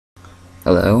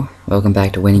Hello, welcome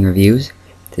back to Winning Reviews.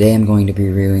 Today I'm going to be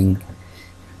reviewing,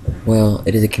 well,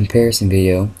 it is a comparison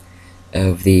video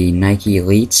of the Nike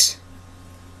Elites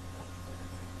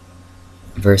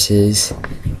versus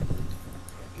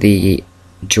the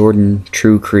Jordan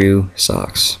True Crew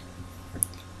socks.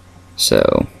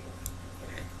 So,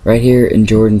 right here in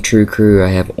Jordan True Crew I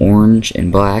have orange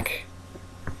and black.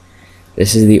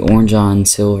 This is the orange on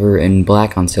silver and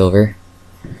black on silver.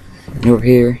 And over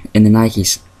here in the Nike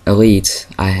Elites,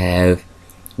 I have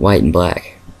white and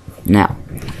black. Now,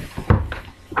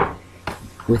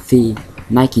 with the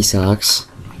Nike socks,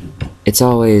 it's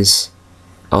always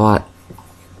a lot.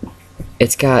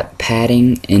 It's got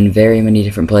padding in very many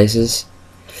different places.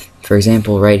 For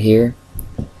example, right here,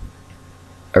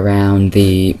 around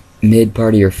the mid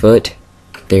part of your foot,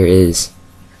 there is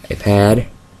a pad.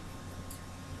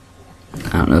 I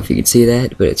don't know if you can see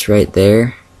that, but it's right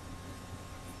there.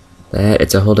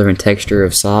 It's a whole different texture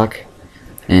of sock,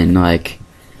 and like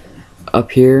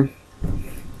up here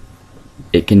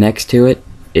it connects to it.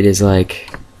 It is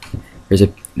like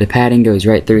the padding goes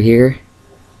right through here,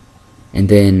 and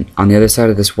then on the other side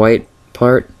of this white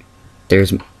part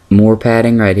there's more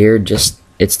padding right here. Just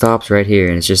it stops right here,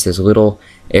 and it's just this little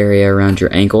area around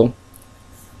your ankle,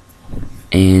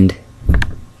 and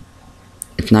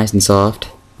it's nice and soft.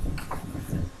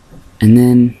 And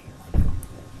then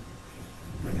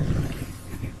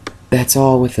that's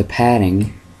all with the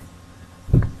padding.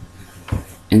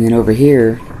 And then over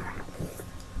here,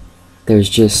 there's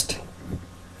just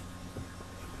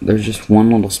one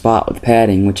little spot with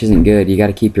padding, which isn't good. You got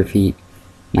to keep your feet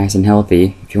nice and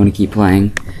healthy if you want to keep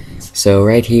playing. So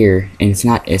right here, and it's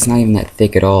not even that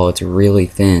thick at all. It's really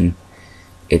thin.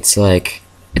 It's like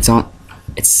the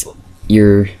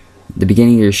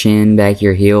beginning of your shin, back of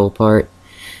your heel part,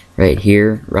 right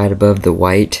here, right above the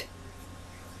white.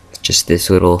 Just this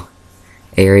little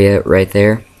area right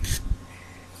there.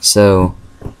 So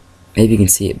maybe you can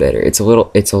see it better. It's a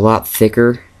lot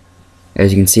thicker.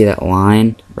 As you can see, that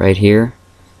line right here,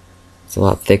 it's a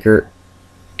lot thicker,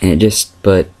 and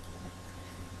but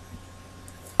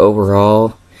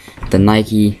overall the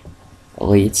Nike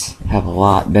Elites have a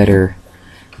lot better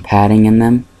padding in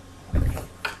them.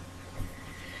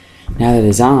 Now the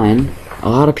design, a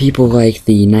lot of people like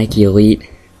the Nike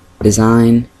Elite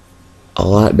design a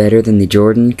lot better than the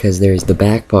Jordan, because there's the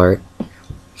back part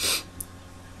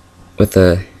with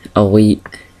the Elite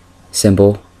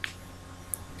symbol,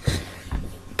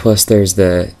 plus there's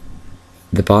the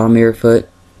bottom of your foot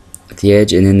at the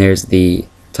edge, and then there's the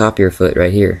top of your foot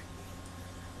right here,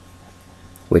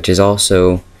 which is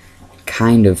also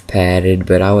kind of padded,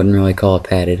 but I wouldn't really call it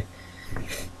padded.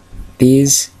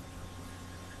 They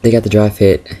got the dry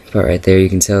fit part right there. You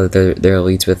can tell that they're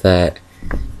Elites with that.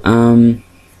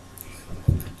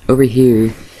 Over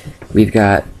here, we've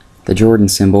got the Jordan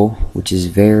symbol, which is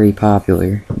very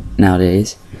popular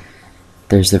nowadays.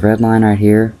 There's the red line right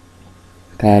here,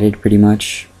 padded pretty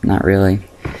much, not really.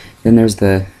 Then there's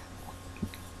the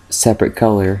separate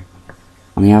color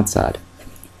on the outside.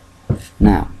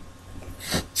 Now,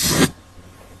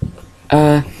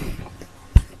 I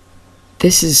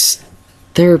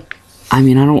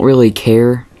don't really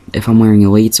care if I'm wearing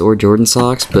Elites or Jordan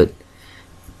socks, but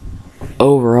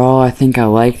overall, I think I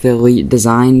like the Elite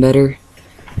design better.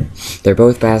 They're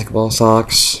both basketball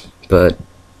socks, but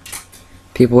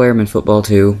people wear them in football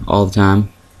too, all the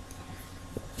time.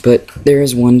 But there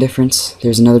is one difference.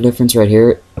 There's another difference right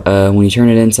here. When you turn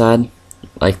it inside,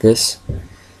 like this,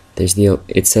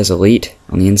 it says Elite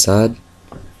on the inside,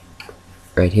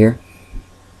 right here.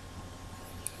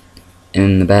 And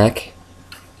in the back,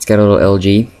 it's got a little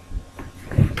LG.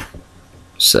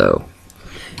 So,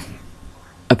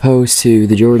 opposed to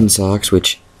the Jordan socks,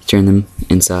 which you turn them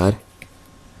inside,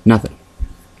 nothing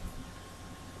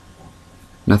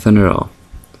at all.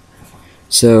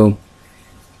 So,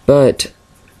 but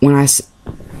when I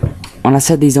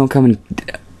said these don't come in,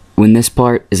 when this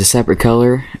part is a separate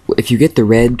color, if you get the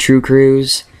red True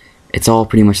Crews, it's all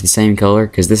pretty much the same color,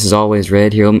 because this is always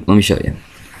red. Here, let me show you.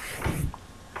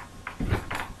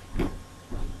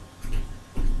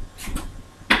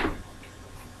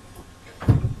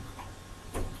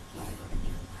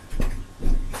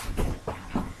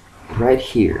 Right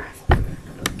here.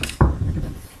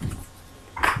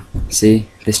 See,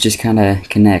 this just kind of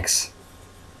connects.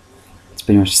 It's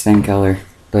pretty much the same color,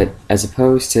 but as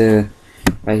opposed to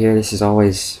right here, this is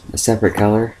always a separate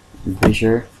color. I'm pretty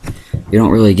sure you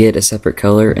don't really get a separate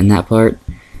color in that part,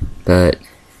 but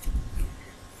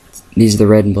these are the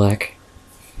red and black.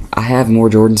 I have more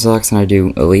Jordan socks than I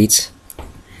do Elites,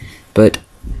 but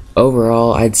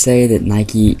overall I'd say that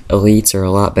Nike Elites are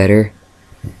a lot better.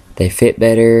 They fit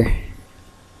better.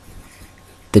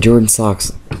 the Jordan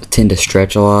socks tend to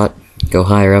stretch a lot, go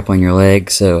higher up on your leg,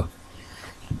 so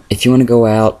if you want to go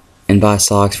out and buy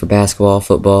socks for basketball,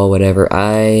 football, whatever,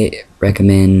 I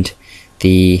recommend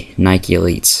the Nike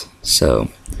Elites. So,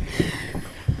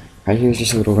 right here's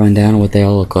just a little rundown of what they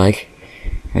all look like.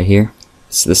 Right here,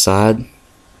 this is the side,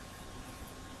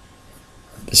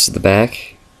 this is the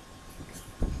back,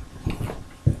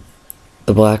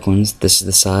 the black ones, this is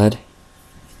the side,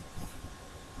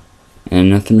 and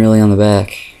nothing really on the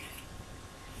back.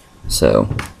 So,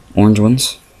 orange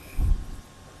ones,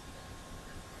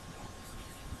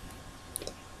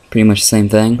 pretty much the same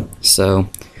thing. So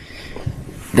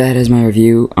that is my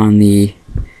review on the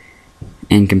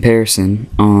and comparison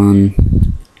on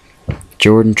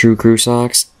Jordan True Crew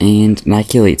socks and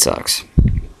Nike Elite socks.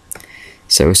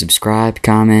 So subscribe,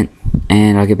 comment,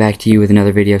 and I'll get back to you with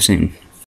another video soon.